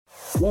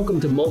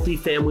Welcome to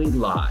Multifamily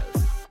Live.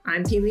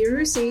 I'm Keely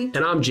Rusi.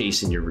 And I'm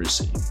Jason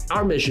Yarusi.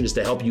 Our mission is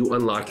to help you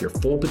unlock your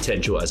full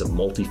potential as a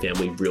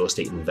multifamily real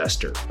estate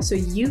investor. So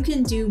you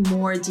can do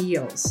more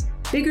deals,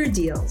 bigger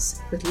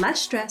deals, with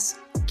less stress,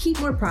 keep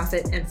more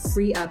profit, and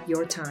free up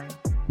your time.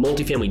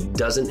 Multifamily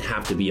doesn't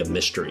have to be a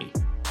mystery.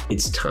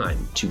 It's time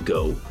to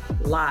go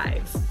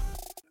live. All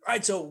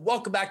right, so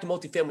welcome back to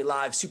Multifamily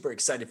Live. Super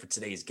excited for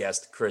today's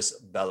guest, Chris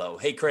Bello.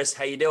 Hey, Chris,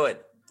 how you doing?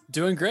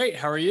 Doing great.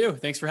 How are you?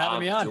 Thanks for having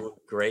me on. Doing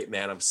great,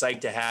 man. I'm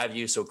psyched to have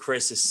you. So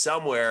Chris is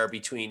somewhere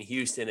between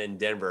Houston and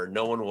Denver.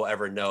 No one will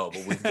ever know,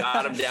 but we've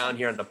got him down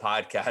here on the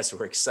podcast.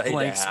 We're excited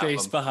Blank to have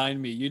space him.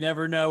 behind me. You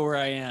never know where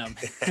I am.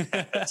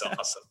 That's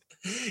awesome.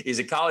 He's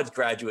a college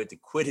graduate to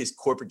quit his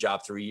corporate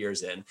job 3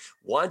 years in,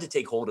 wanted to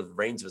take hold of the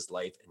reins of his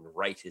life and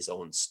write his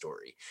own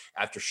story.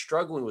 After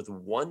struggling with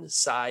one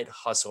side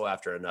hustle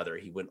after another,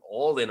 he went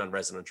all in on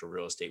residential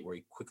real estate, where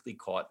he quickly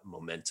caught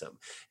momentum.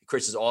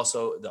 Chris is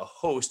also the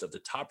host of the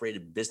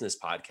top-rated business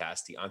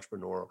podcast, the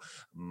Entrepreneurial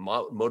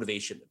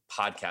Motivation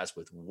Podcast,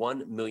 with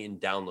 1 million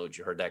downloads.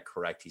 You heard that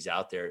correct. He's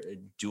out there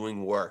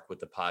doing work with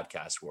the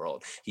podcast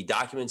world. He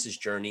documents his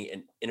journey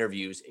and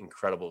interviews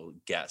incredible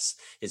guests.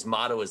 His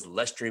motto is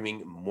less dreaming,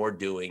 more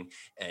doing,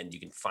 and you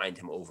can find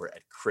him over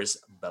at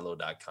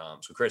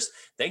chrisbello.com. So Chris,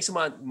 thanks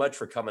so much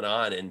for coming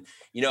on. And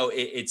you know,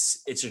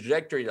 it's a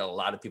trajectory that a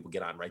lot of people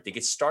get on, right? They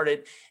get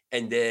started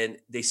and then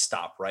they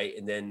stop, right?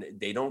 And then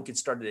they don't get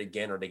started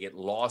again, or they get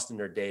lost in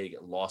their day, they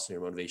get lost in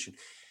their motivation.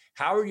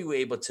 How are you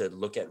able to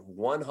look at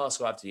one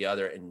hustle after the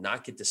other and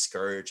not get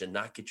discouraged and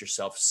not get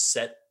yourself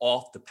set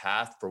off the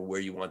path for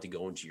where you want to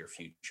go into your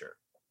future?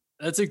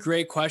 That's a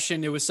great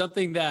question. It was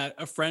something that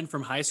a friend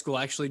from high school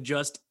actually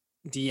just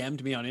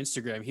DM'd me on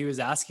Instagram. He was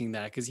asking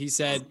that because he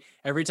said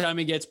every time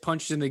he gets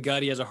punched in the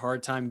gut, he has a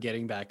hard time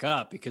getting back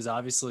up, because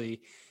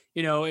obviously,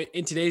 you know,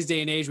 in today's day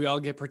and age, we all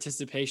get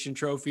participation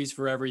trophies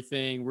for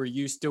everything. We're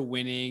used to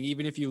winning.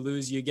 Even if you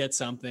lose, you get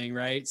something,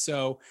 right?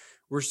 So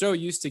we're so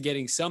used to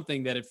getting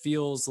something that it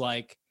feels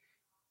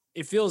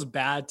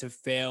bad to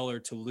fail or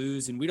to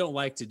lose. And we don't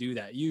like to do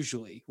that.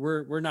 Usually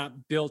we're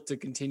not built to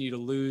continue to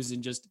lose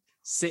and just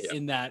sit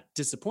in that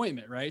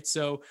disappointment, right?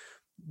 So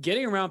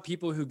getting around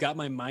people who got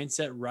my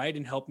mindset right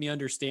and helped me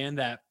understand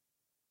that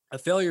a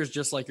failure is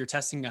just like you're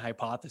testing a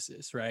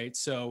hypothesis, right?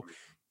 So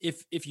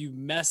if you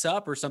mess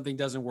up or something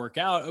doesn't work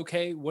out,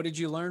 okay, what did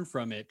you learn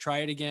from it? Try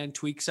it again,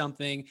 tweak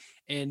something.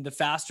 And the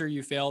faster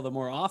you fail, the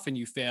more often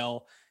you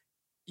fail,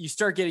 you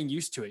start getting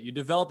used to it. You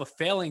develop a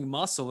failing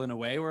muscle in a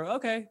way where,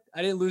 okay,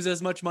 I didn't lose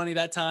as much money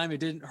that time. It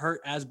didn't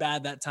hurt as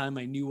bad that time.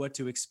 I knew what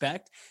to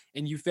expect.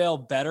 And you fail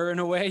better in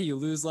a way. You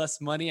lose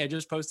less money. I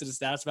just posted a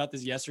stats about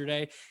this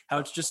yesterday, how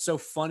it's just so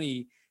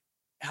funny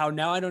how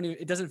now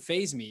it doesn't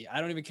faze me.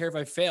 I don't even care if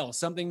I fail.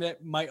 Something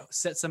that might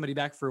set somebody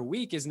back for a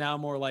week is now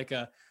more like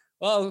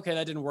well, okay,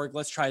 that didn't work.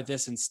 Let's try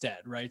this instead,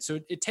 right? So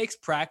it takes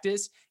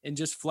practice and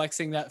just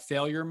flexing that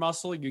failure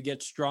muscle. You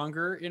get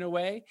stronger in a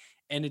way,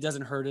 and it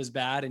doesn't hurt as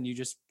bad, and you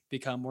just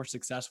become more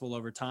successful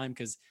over time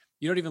because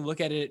you don't even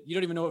look at it. You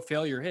don't even know what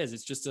failure is.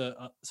 It's just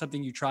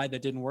something you tried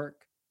that didn't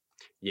work.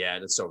 Yeah,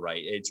 that's so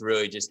right. It's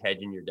really just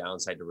hedging your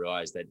downside to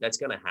realize that that's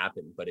going to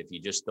happen. But if you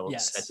just don't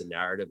set the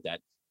narrative that,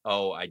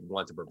 oh, I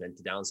want to prevent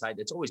the downside,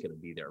 it's always going to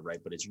be there, right?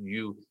 But it's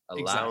you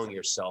allowing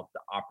yourself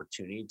the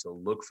opportunity to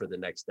look for the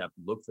next step,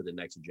 look for the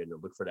next agenda,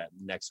 look for that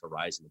next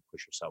horizon to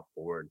push yourself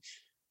forward.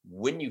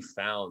 When you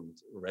found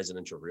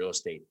residential real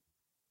estate,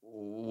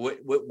 what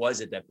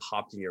was it that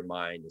popped in your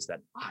mind is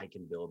that I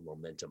can build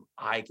momentum,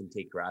 I can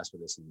take grasp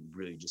of this and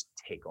really just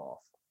take off?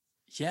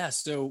 Yeah.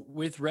 So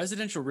with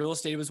residential real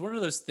estate, it was one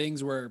of those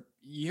things where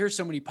you hear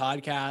so many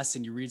podcasts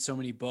and you read so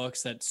many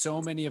books that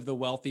so many of the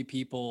wealthy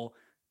people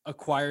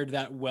acquired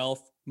that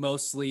wealth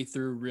mostly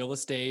through real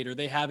estate, or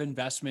they have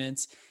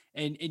investments.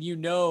 And you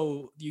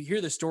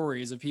hear the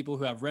stories of people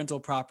who have rental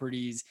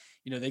properties.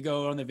 You know, they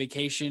go on the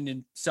vacation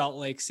in Salt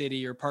Lake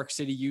City or Park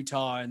City,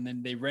 Utah, and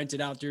then they rent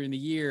it out during the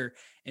year,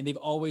 and they've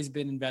always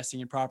been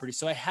investing in property.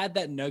 So I had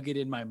that nugget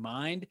in my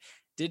mind,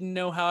 didn't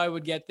know how I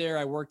would get there.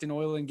 I worked in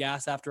oil and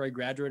gas after I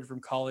graduated from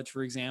college,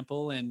 for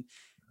example. And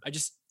I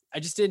just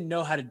didn't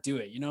know how to do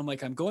it. You know, I'm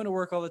like, I'm going to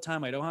work all the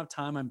time. I don't have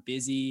time. I'm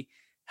busy.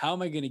 How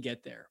am I going to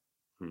get there?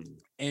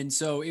 And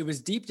so it was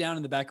deep down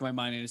in the back of my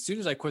mind. And as soon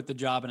as I quit the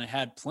job and I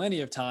had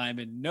plenty of time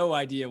and no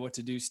idea what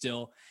to do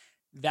still,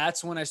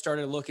 that's when I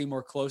started looking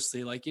more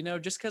closely. Like, you know,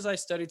 just because I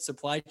studied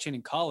supply chain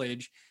in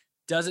college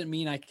doesn't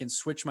mean I can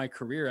switch my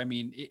career. I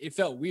mean, it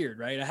felt weird,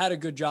 right? I had a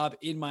good job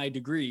in my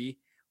degree.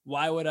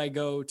 Why would I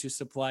go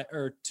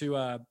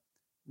to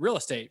real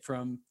estate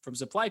from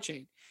supply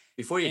chain?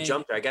 Before you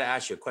jump there, I got to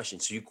ask you a question.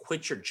 So you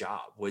quit your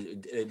job.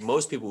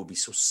 Most people would be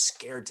so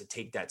scared to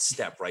take that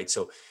step, right?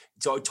 So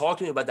talk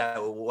to me about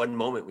that one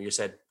moment when you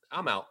said,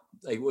 I'm out.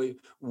 Like,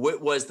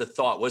 what was the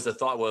thought? Was the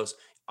thought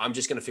I'm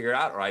just going to figure it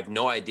out, or I have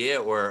no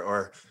idea,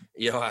 or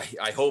you know,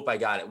 I hope I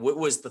got it. What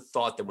was the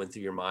thought that went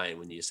through your mind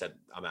when you said,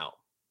 I'm out?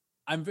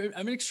 I'm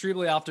an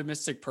extremely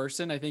optimistic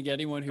person. I think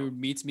anyone who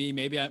meets me,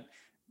 maybe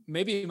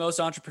maybe most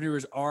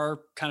entrepreneurs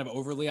are kind of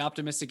overly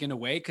optimistic in a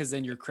way, because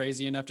then you're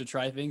crazy enough to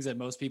try things that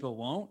most people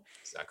won't.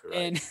 Exactly right.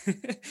 And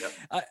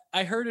Yep.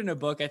 I heard in a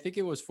book, I think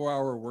it was 4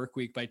 Hour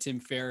Workweek by Tim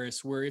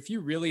Ferriss, where if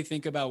you really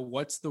think about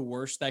what's the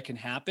worst that can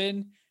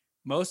happen,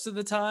 most of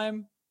the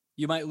time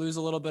you might lose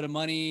a little bit of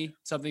money.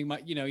 Something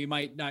might, you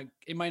might not,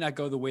 it might not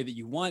go the way that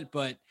you want,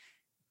 but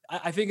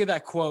I think of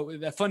that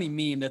quote, that funny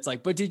meme that's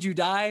like, but did you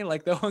die?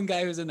 Like the one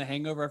guy who's in The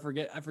Hangover, I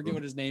forget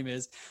what his name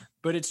is,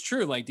 but it's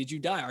true. Like, did you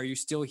die? Are you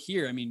still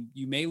here? I mean,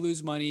 you may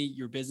lose money,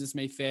 your business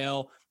may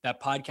fail,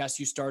 that podcast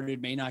you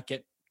started may not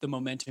get the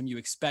momentum you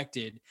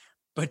expected,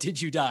 but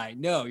did you die?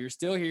 No, you're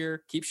still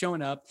here. Keep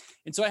showing up.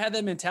 And so I had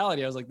that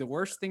mentality. I was like, the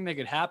worst thing that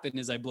could happen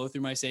is I blow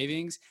through my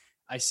savings,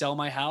 I sell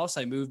my house,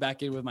 I move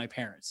back in with my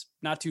parents.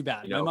 Not too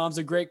bad. My mom's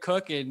a great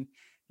cook, and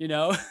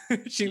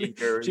she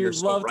would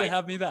love to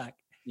have me back.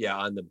 Yeah,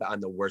 on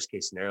the worst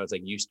case scenario, it's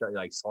like you start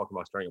like talking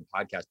about starting a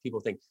podcast. People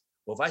think,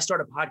 well, if I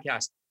start a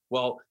podcast,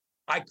 well,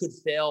 I could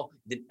fail.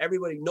 Then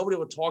nobody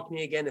will talk to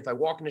me again. If I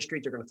walk in the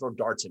street, they're going to throw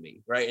darts at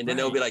me, right? And then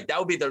they'll be like, that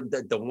would be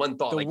the one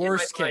thought, the like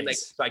worst in my mind,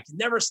 case. like, so I can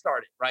never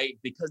start it, right?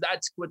 Because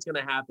that's what's going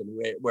to happen.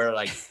 Where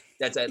like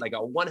that's like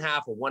a one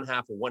half,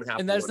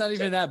 and that's not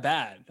even that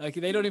bad. Like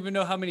they don't even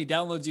know how many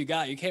downloads you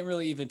got. You can't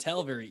really even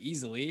tell very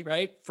easily,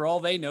 right? For all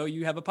they know,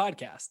 you have a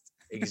podcast.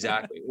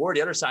 Exactly. Or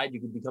the other side, you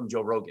can become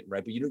Joe Rogan,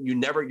 right? But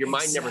your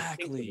mind never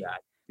thinks of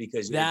that,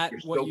 because that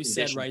you're so what you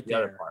said right the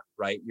there. other part,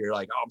 right? You're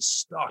like, oh, I'm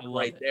stuck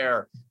right it.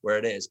 there where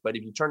it is. But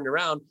if you turn it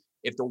around,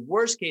 if the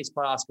worst case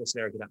possible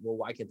scenario can happen, well,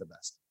 why can't the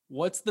best?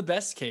 What's the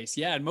best case?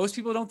 Yeah. And most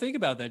people don't think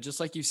about that. Just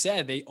like you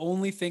said, they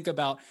only think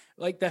about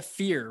like that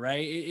fear,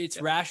 right?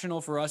 It's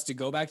rational for us to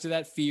go back to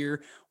that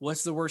fear.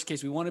 What's the worst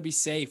case? We want to be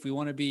safe. We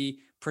want to be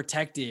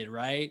protected,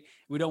 right?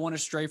 We don't want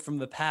to stray from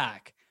the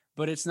pack.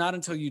 But it's not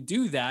until you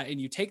do that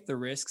and you take the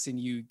risks and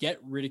you get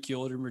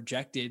ridiculed and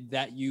rejected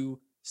that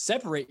you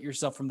separate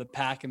yourself from the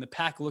pack, and the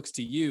pack looks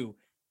to you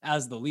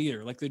as the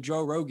leader, like the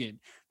Joe Rogan.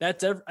 I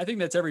think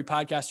that's every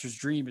podcaster's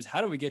dream, is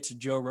how do we get to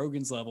Joe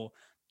Rogan's level,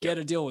 get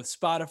a deal with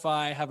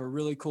Spotify, have a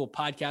really cool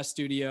podcast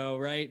studio,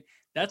 right?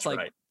 That's like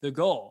right. The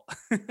goal.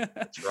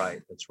 That's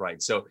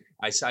right. So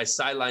I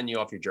sideline you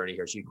off your journey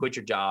here. So you quit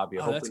your job.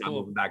 You're hopefully not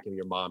moving back in with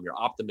your mom. You're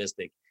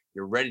optimistic.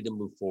 You're ready to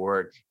move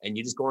forward, and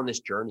you just go on this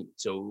journey.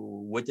 So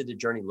what did the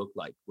journey look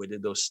like? What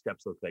did those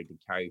steps look like to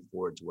carry you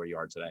forward to where you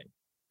are today?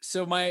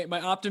 So my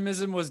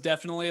optimism was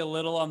definitely a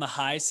little on the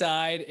high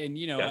side. And,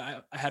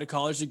 I had a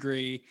college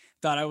degree,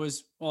 thought I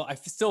was, well, I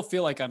still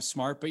feel like I'm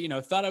smart, but,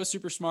 thought I was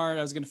super smart.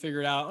 I was going to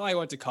figure it out. I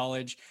went to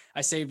college.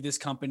 I saved this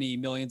company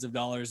millions of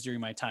dollars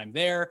during my time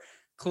there.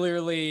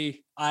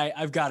 Clearly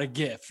I've got a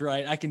gift,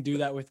 right? I can do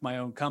that with my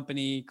own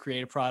company,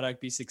 create a product,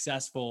 be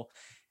successful.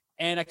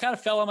 And I kind of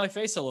fell on my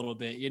face a little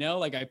bit,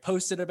 like I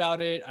posted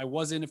about it. I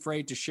wasn't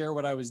afraid to share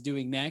what I was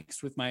doing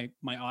next with my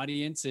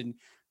audience and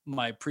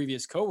my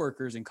previous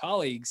coworkers and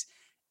colleagues.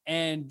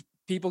 And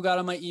people got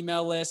on my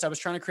email list. I was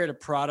trying to create a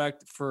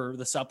product for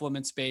the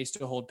supplement space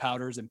to hold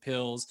powders and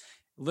pills.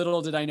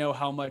 Little did I know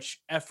how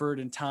much effort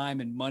and time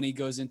and money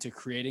goes into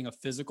creating a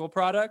physical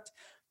product.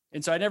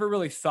 And so I never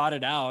really thought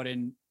it out.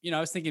 And, I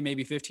was thinking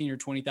maybe $15,000 or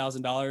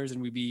 $20,000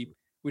 and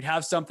we'd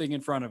have something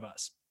in front of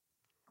us.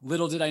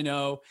 Little did I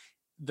know,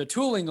 the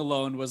tooling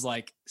alone was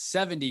like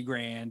 70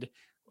 grand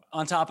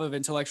on top of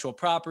intellectual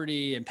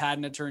property and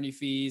patent attorney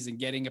fees and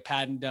getting a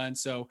patent done.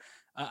 So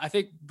I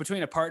think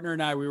between a partner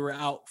and I, we were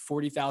out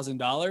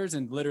 $40,000,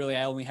 and literally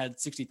I only had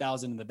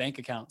 60,000 in the bank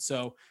account.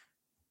 So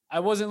I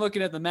wasn't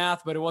looking at the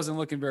math, but it wasn't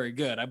looking very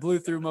good. I blew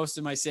through most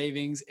of my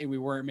savings, and we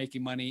weren't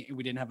making money, and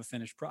we didn't have a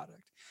finished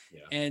product.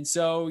 Yeah. And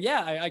so,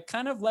 I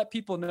kind of let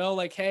people know,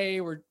 like,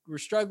 hey, we're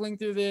struggling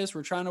through this.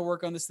 We're trying to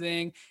work on this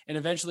thing, and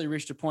eventually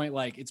reached a point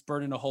like it's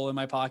burning a hole in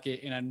my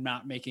pocket and I'm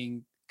not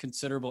making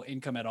considerable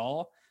income at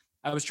all.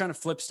 I was trying to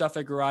flip stuff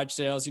at garage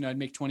sales. I'd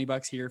make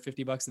 $20 here,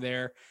 $50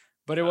 there,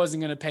 but it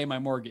wasn't going to pay my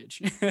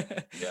mortgage.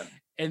 Yeah.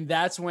 And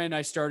that's when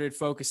I started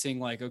focusing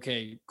like,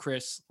 okay,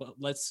 Chris,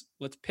 let's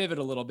pivot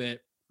a little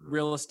bit.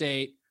 Real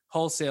estate,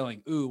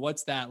 wholesaling. Ooh,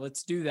 what's that?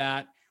 Let's do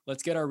that.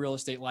 Let's get our real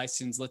estate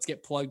license. Let's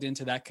get plugged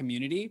into that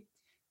community.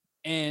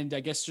 And I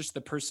guess just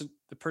the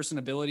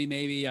personability,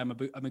 maybe I'm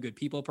a good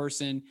people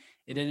person.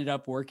 It ended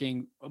up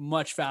working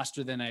much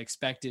faster than I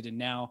expected. And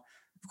now,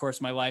 of course,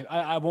 my life,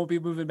 I won't be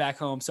moving back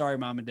home. Sorry,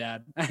 mom and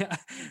dad.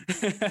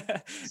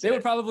 They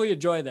would probably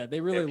enjoy that.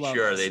 They really love it.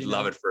 Sure, they'd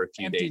love it for a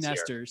few empty days.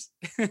 Nesters.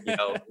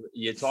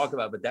 You talk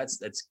about, but that's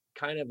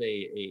kind of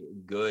a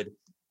good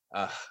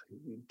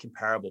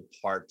comparable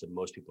part to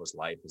most people's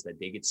life, is that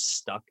they get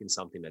stuck in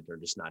something that they're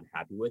just not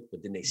happy with,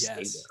 but then they stay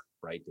there,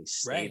 right? They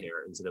stay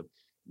there instead of,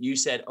 you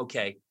said,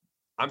 okay,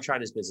 I'm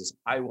trying this business.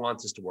 I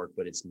want this to work,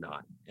 but it's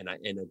not. And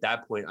at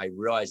that point I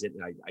realized it,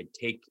 and I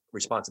take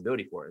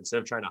responsibility for it instead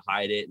of trying to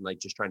hide it and like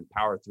just trying to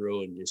power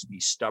through and just be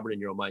stubborn in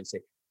your own mind. Say,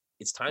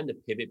 it's time to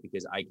pivot,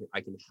 because I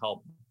can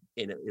help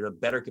in a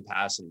better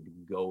capacity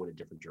to go in a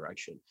different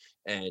direction.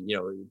 And,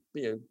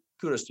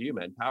 kudos to you,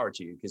 man, power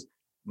to you. Because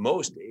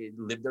most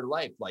live their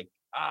life like,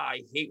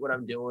 I hate what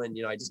I'm doing.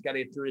 I just got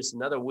to get through this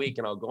another week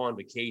and I'll go on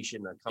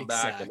vacation. I'll come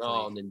back and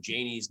then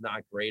Janie's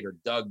not great, or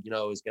Doug,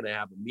 is going to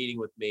have a meeting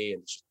with me.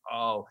 And it's just,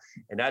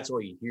 and that's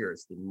all you hear.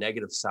 It's the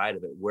negative side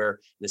of it, where in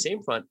the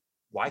same front,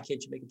 why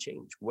can't you make a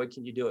change? What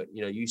can you do it?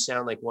 You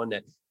sound like one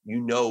that,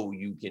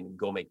 you can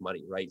go make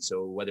money, right?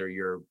 So whether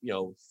you're,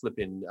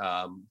 flipping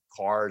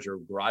cars or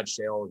garage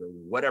sales or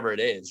whatever it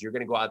is, you're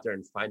going to go out there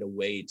and find a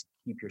way to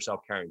keep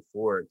yourself carrying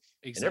forward.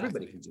 Exactly. And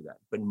everybody can do that,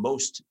 but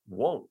most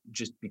won't,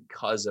 just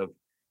because of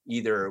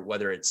either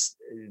whether it's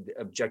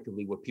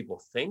objectively what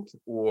people think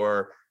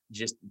or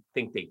just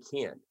think they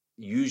can.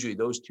 Usually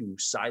those two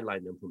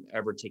sideline them from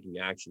ever taking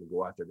action to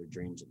go after their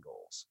dreams and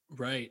goals.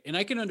 Right. And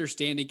I can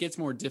understand it gets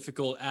more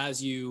difficult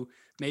as you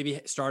maybe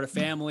start a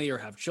family or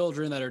have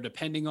children that are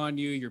depending on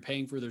you. You're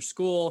paying for their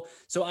school.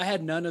 So I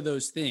had none of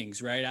those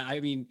things, right? I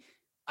mean,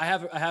 I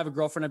have a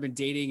girlfriend I've been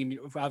dating, and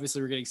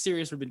obviously we're getting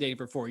serious. We've been dating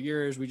for 4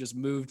 years. We just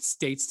moved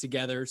states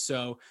together.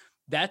 So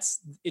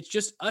it's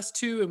just us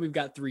two, and we've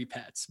got 3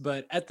 pets.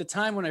 But at the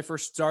time when I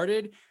first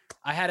started,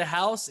 I had a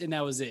house and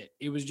that was it.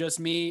 It was just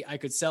me. I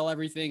could sell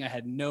everything. I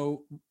had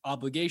no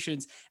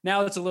obligations.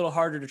 Now it's a little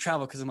harder to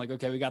travel because I'm like,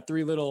 okay, we got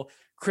 3 little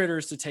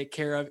critters to take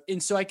care of.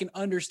 And so I can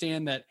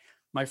understand that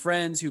my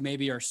friends who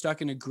maybe are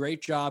stuck in a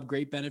great job,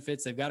 great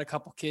benefits, they've got a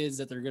couple kids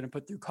that they're going to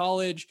put through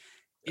college.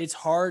 It's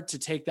hard to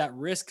take that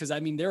risk because, I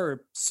mean, there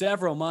were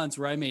several months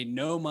where I made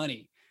no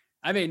money.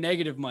 I made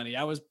negative money.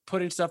 I was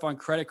putting stuff on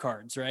credit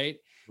cards, right?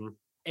 Mm-hmm.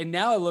 And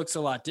now it looks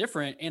a lot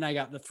different. And I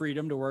got the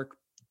freedom to work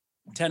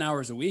 10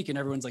 hours a week. And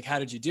everyone's like, how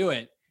did you do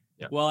it?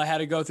 Yeah. Well, I had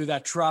to go through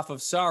that trough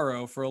of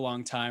sorrow for a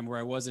long time where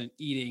I wasn't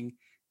eating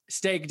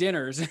steak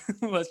dinners,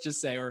 let's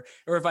just say, or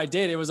if I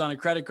did, it was on a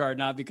credit card,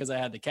 not because I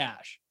had the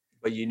cash.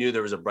 But you knew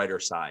there was a brighter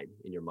side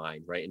in your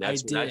mind, right? And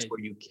that's where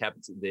you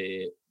kept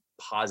the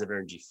positive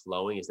energy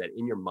flowing, is that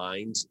in your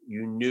mind,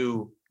 you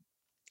knew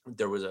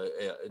there was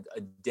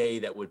a day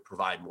that would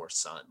provide more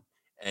sun.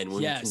 And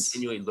when you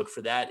continually look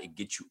for that, it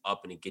gets you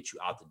up and it gets you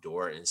out the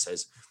door, and it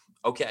says,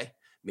 okay,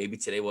 maybe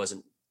today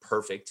wasn't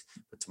perfect,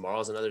 but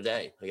tomorrow's another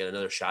day. I get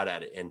another shot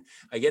at it. And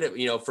I get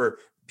it, for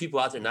people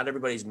out there, not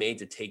everybody's made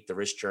to take the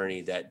risk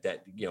journey that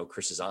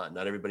Chris is on.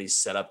 Not everybody's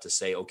set up to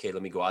say, okay,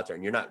 let me go out there.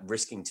 And you're not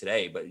risking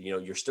today, but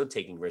you're still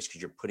taking risk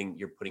because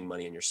you're putting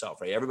money in yourself,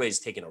 right? Everybody's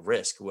taking a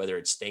risk, whether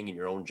it's staying in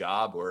your own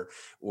job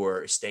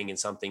or staying in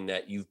something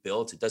that you've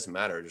built. It doesn't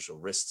matter. There's a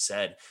risk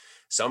said.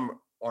 Some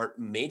aren't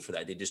made for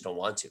that. They just don't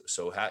want to.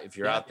 So if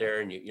you're out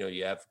there and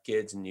you have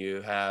kids and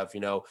you have,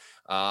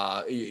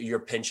 your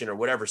pension or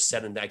whatever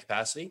set in that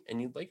capacity, and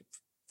you like,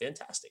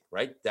 fantastic,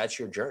 right? That's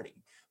your journey.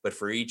 But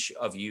for each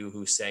of you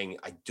who's saying,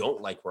 I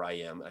don't like where I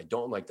am, I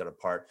don't like that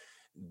part,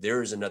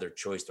 there's another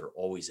choice. There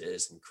always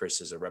is. And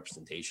Chris is a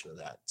representation of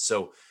that.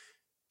 So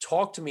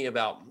talk to me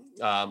about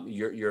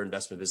your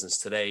investment business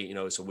today,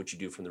 so what you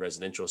do from the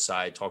residential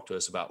side. Talk to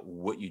us about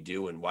what you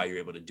do and why you're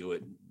able to do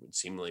it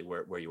seemingly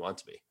where you want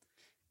to be.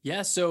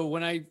 Yeah. So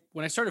when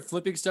I started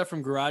flipping stuff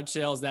from garage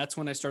sales, that's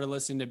when I started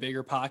listening to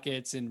Bigger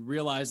Pockets and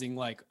realizing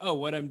like, oh,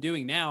 what I'm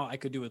doing now, I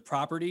could do with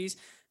properties.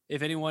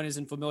 If anyone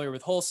isn't familiar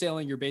with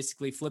wholesaling, you're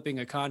basically flipping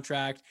a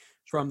contract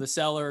from the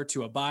seller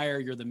to a buyer.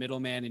 You're the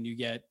middleman and you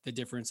get the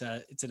difference.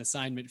 It's an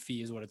assignment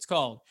fee is what it's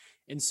called.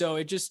 And so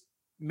it just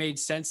made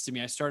sense to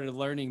me. I started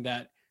learning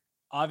that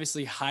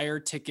obviously higher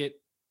ticket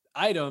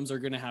items are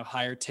going to have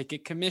higher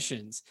ticket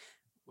commissions.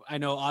 I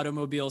know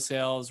automobile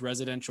sales,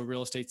 residential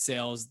real estate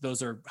sales,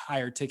 those are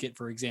higher ticket,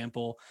 for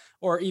example,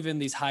 or even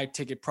these high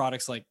ticket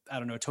products like, I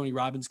don't know, Tony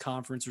Robbins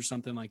conference or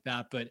something like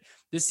that. But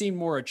this seemed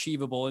more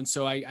achievable. And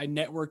so I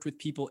networked with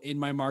people in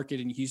my market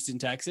in Houston,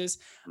 Texas.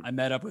 I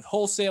met up with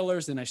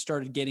wholesalers and I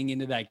started getting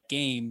into that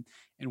game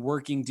and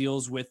working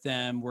deals with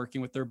them, working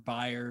with their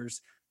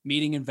buyers,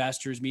 meeting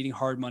investors, meeting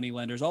hard money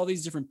lenders, all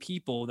these different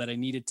people that I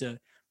needed to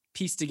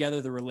piece together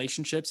the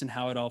relationships and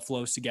how it all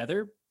flows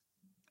together.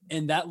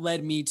 And that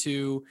led me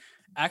to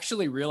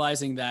actually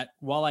realizing that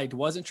while I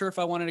wasn't sure if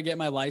I wanted to get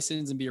my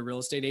license and be a real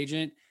estate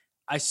agent,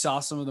 I saw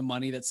some of the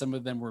money that some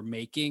of them were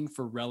making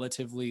for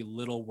relatively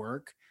little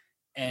work.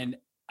 And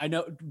I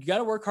know you got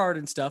to work hard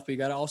and stuff, but you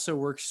got to also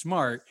work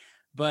smart.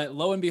 But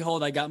lo and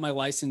behold, I got my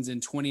license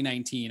in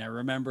 2019. I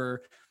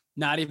remember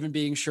not even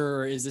being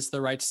sure, is this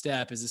the right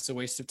step? Is this a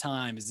waste of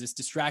time? Is this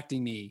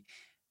distracting me?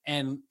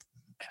 And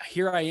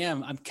here I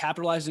am. I'm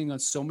capitalizing on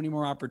so many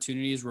more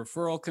opportunities,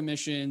 referral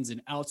commissions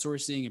and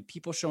outsourcing and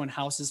people showing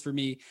houses for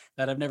me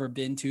that I've never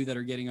been to that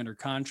are getting under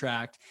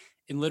contract.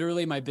 And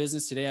literally my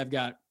business today, I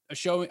got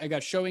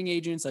showing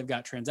agents, I've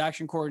got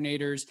transaction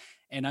coordinators,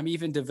 and I'm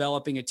even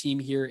developing a team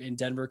here in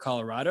Denver,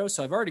 Colorado.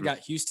 So I've already got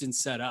Houston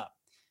set up.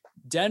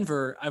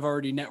 Denver, I've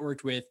already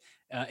networked with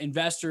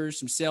investors,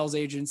 some sales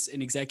agents,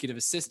 an executive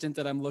assistant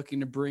that I'm looking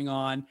to bring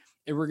on.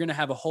 And we're going to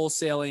have a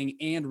wholesaling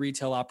and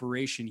retail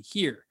operation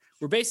here.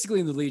 We're basically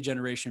in the lead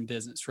generation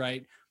business,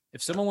 right?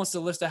 If someone wants to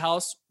list a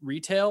house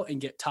retail and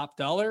get top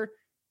dollar,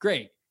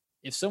 great.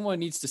 If someone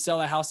needs to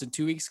sell a house in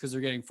 2 weeks because they're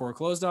getting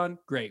foreclosed on,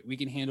 great. We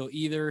can handle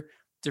either,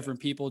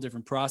 different people,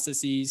 different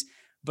processes.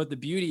 But the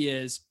beauty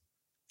is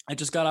I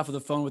just got off of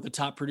the phone with the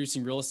top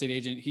producing real estate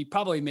agent.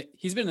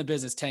 He's been in the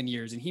business 10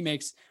 years and he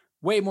makes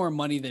way more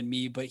money than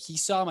me, but he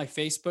saw my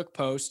Facebook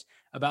post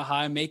about how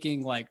I'm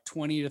making like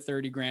 20 to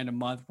 30 grand a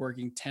month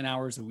working 10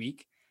 hours a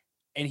week.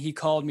 And he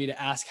called me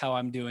to ask how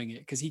I'm doing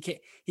it. Cause he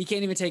can't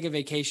even take a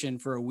vacation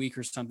for a week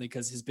or something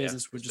because his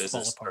business would just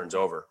fall apart. Turns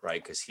over,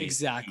 right? Cause he's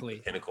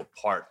the pinnacle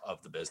part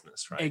of the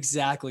business, right?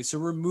 Exactly. So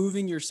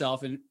removing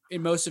yourself, and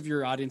most of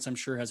your audience, I'm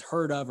sure, has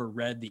heard of or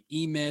read the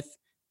E-Myth.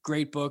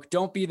 Great book.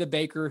 Don't be the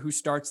baker who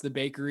starts the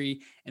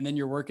bakery and then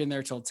you're working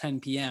there till 10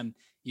 p.m.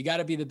 You got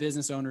to be the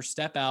business owner,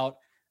 step out,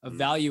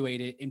 evaluate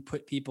it, and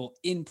put people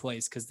in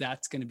place, because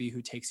that's going to be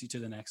who takes you to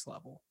the next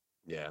level.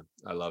 Yeah,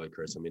 I love it,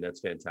 Chris. I mean,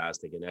 that's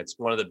fantastic. And that's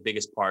one of the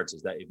biggest parts,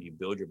 is that if you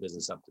build your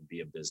business up to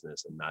be a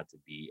business and not to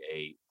be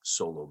a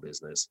solo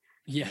business,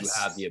 you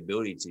have the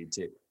ability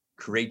to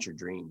create your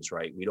dreams,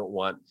 right? We don't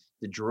want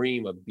the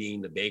dream of being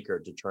the baker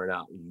to turn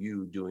out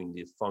you doing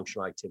the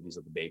functional activities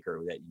of the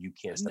baker that you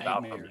can't step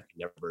out from.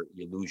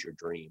 You lose your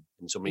dream.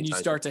 And so many times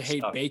you start to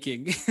hate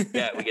baking.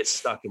 Yeah, we get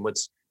stuck in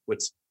what's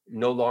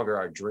no longer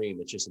our dream.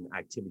 It's just an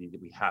activity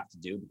that we have to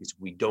do, because if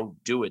we don't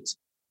do it,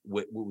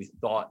 what we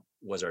thought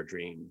was our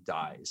dream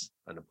dies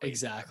on a plate.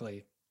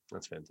 Exactly.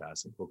 That's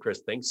fantastic. Well,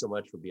 Chris, thanks so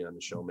much for being on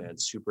the show, man.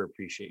 Super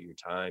appreciate your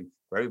time.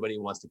 For everybody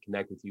who wants to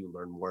connect with you,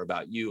 learn more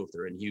about you, if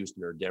they're in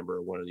Houston or Denver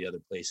or one of the other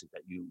places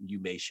that you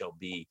may shall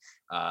be,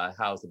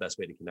 how's the best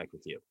way to connect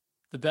with you?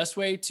 The best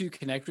way to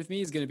connect with me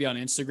is going to be on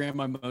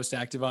Instagram. I'm most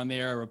active on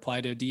there. I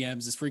reply to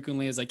DMs as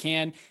frequently as I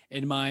can.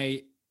 And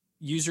my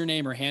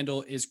username or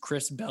handle is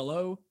Chris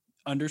Bello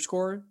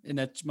 _. And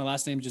that's my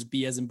last name, just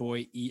B as in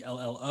boy,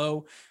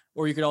 ELLO.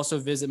 Or you could also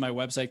visit my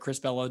website,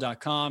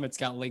 chrisbello.com. It's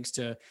got links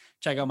to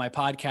check out my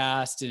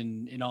podcast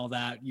and all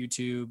that,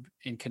 YouTube,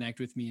 and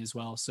connect with me as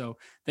well. So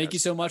thank you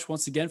so much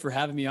once again for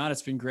having me on.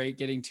 It's been great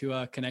getting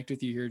to connect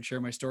with you here and share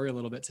my story a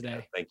little bit today.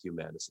 Yeah, thank you,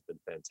 man. This has been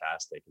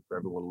fantastic. And for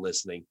everyone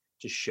listening,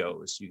 just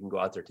shows you can go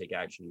out there, take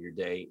action in your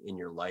day, in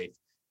your life.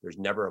 There's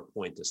never a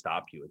point to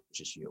stop you. It's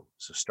just you.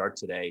 So start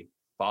today.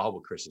 Follow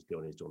what Chris is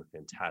doing. He's doing a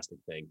fantastic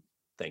thing.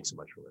 Thanks so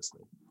much for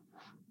listening.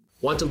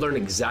 Want to learn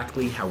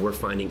exactly how we're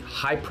finding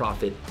high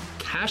profit,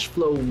 cash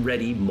flow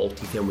ready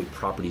multifamily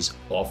properties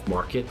off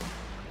market?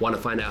 Want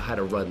to find out how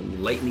to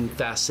run lightning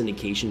fast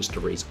syndications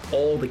to raise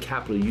all the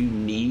capital you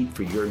need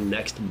for your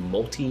next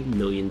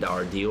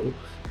multi-million-dollar deal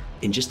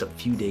in just a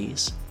few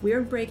days?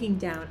 We're breaking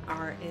down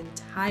our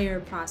entire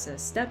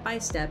process step by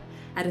step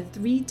at a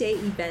 3-day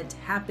event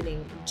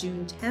happening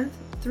June 10th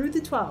through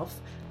the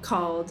 12th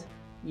called,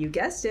 you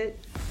guessed it,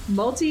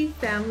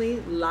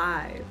 Multifamily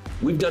Live.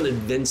 We've done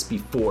events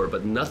before,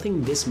 but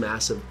nothing this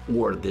massive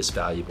or this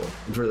valuable.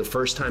 And for the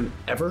first time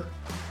ever,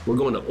 we're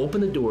going to open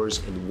the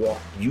doors and walk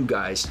you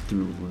guys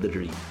through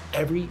literally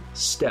every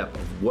step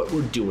of what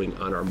we're doing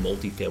on our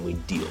multifamily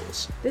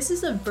deals. This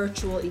is a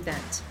virtual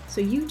event,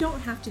 so you don't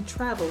have to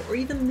travel or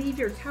even leave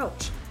your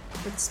couch,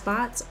 but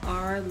spots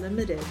are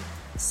limited.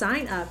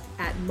 Sign up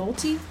at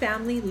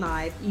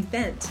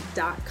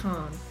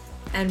multifamilyliveevent.com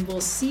and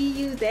we'll see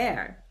you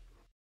there.